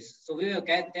industries, so we will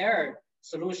get their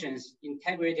solutions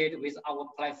integrated with our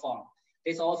platform.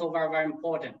 This is also very, very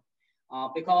important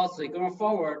because going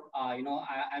forward,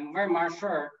 I'm very much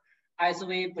sure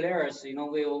SV players,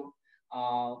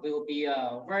 will be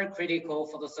very critical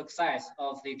for the success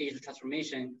of the digital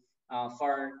transformation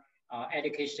for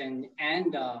education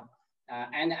and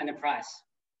enterprise.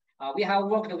 We have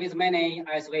worked with many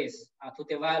ISVs to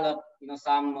develop,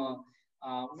 some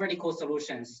vertical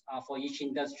solutions for each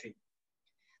industry.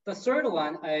 The third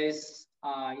one is,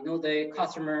 the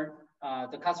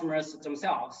customers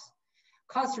themselves.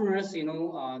 Customers,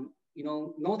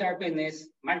 know their business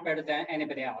much better than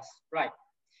anybody else, right?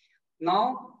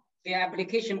 Now, the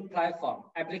application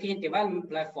development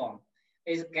platform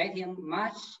is getting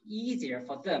much easier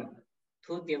for them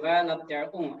to develop their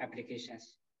own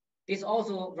applications. This is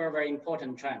also a very, very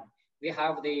important trend. We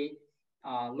have the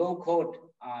low-code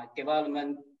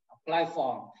development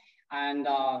platform, and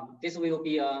this will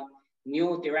be a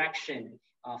new direction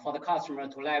for the customer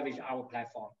to leverage our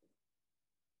platform.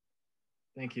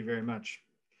 Thank you very much.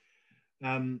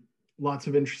 Lots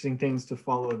of interesting things to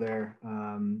follow there,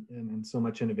 and so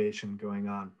much innovation going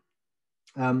on.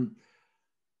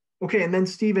 Okay, and then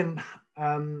Stephen,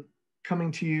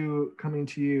 coming to you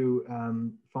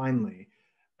finally.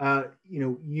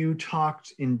 You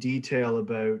talked in detail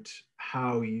about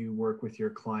how you work with your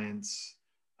clients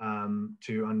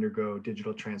to undergo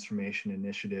digital transformation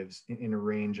initiatives in a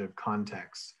range of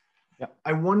contexts. Yeah.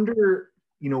 I wonder,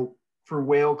 for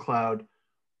Whale Cloud,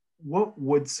 what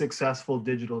would successful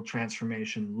digital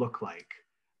transformation look like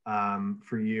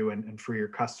for you and for your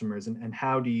customers, and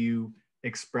how do you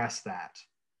express that?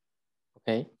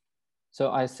 Okay,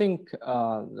 so I think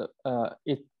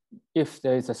if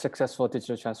there is a successful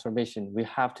digital transformation, we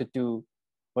have to do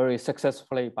very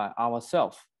successfully by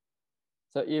ourselves.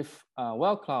 So if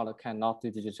Whale Cloud cannot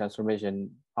do digital transformation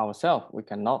ourselves, we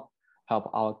cannot help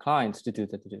our clients to do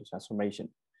the digital transformation.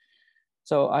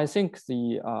 So I think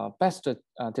the best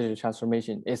digital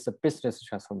transformation is the business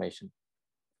transformation.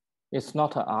 It's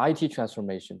not an IT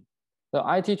transformation. The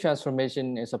IT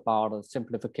transformation is about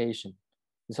simplification.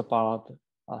 It's about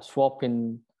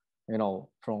swapping,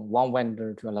 from one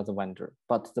vendor to another vendor,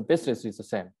 but the business is the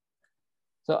same.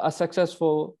 So a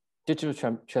successful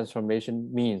digital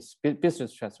transformation means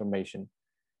business transformation,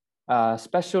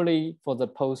 especially for the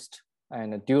post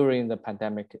and during the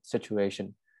pandemic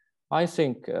situation. I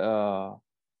think the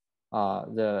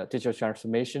digital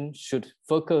transformation should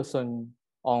focus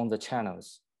on the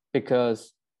channels,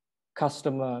 because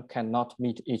customer cannot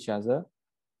meet each other.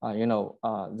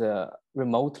 The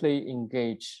remotely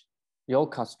engage your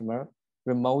customer,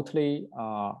 remotely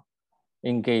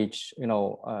engage,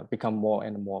 become more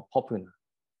and more popular.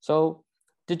 So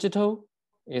digital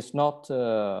is not,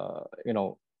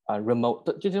 remote.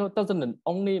 Digital doesn't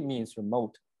only means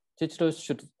remote. Digital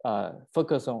should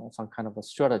focus on some kind of a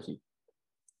strategy.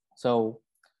 So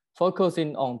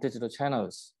focusing on digital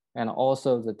channels and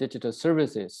also the digital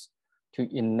services to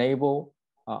enable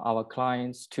our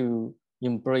clients to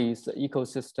embrace the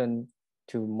ecosystem,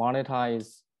 to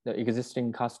monetize the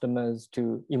existing customers,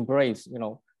 to embrace,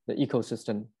 the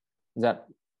ecosystem. That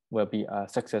will be a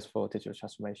successful digital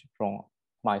transformation from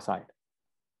my side.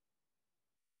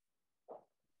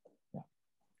 Yeah.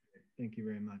 Thank you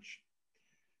very much.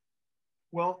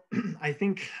 Well, I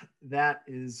think that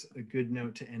is a good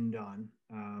note to end on.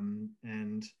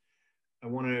 And I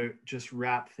want to just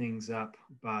wrap things up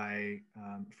by,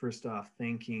 first off,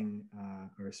 thanking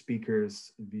our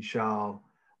speakers, Vishal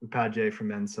Upadhyay from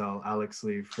Ensel, Alex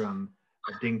Lee from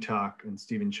DingTalk, and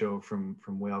Stephen Cho from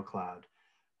Whale Cloud.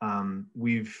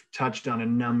 We've touched on a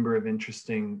number of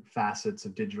interesting facets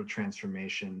of digital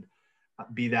transformation,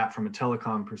 be that from a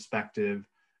telecom perspective,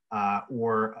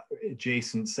 or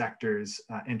adjacent sectors,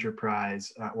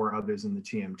 enterprise, or others in the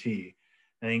TMT.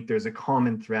 I think there's a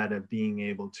common thread of being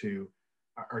able to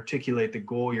articulate the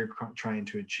goal you're trying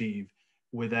to achieve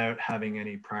without having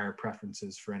any prior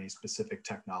preferences for any specific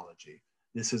technology.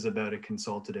 This is about a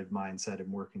consultative mindset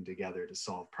and working together to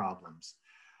solve problems.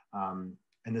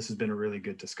 And this has been a really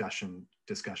good discussion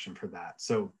for that.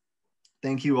 So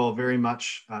thank you all very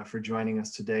much for joining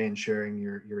us today and sharing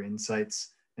your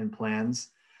insights and plans.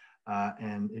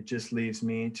 And it just leaves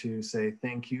me to say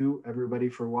thank you, everybody,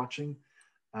 for watching,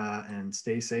 and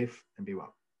stay safe and be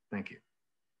well. Thank you.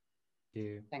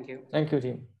 Thank you. Thank you,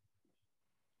 team.